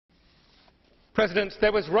President,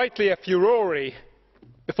 there was rightly a furore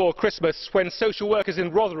before Christmas when social workers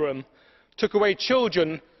in Rotherham took away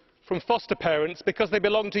children from foster parents because they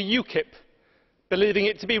belonged to UKIP, believing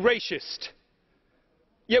it to be racist.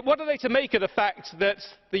 Yet what are they to make of the fact that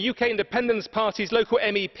the UK Independence Party's local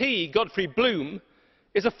MEP, Godfrey Bloom,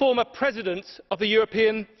 is a former president of the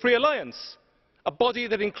European Free Alliance, a body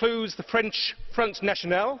that includes the French Front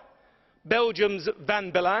National, Belgium's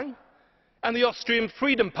Van Belang, and the Austrian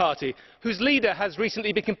Freedom Party, whose leader has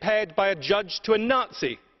recently been compared by a judge to a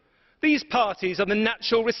Nazi. These parties are the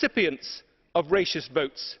natural recipients of racist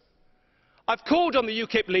votes. I've called on the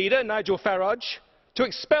UKIP leader, Nigel Farage, to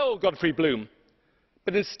expel Godfrey Bloom,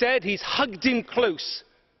 but instead he's hugged him close,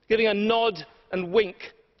 giving a nod and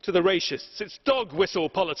wink to the racists. It's dog whistle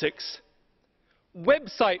politics.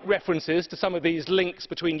 Website references to some of these links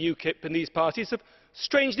between UKIP and these parties have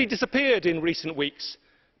strangely disappeared in recent weeks,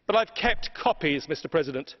 but I've kept copies, Mr.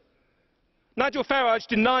 President. Nigel Farage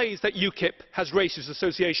denies that UKIP has racist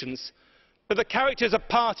associations, but the characters of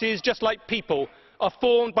parties, just like people, are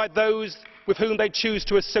formed by those with whom they choose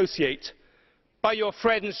to associate. By your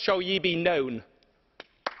friends shall ye be known.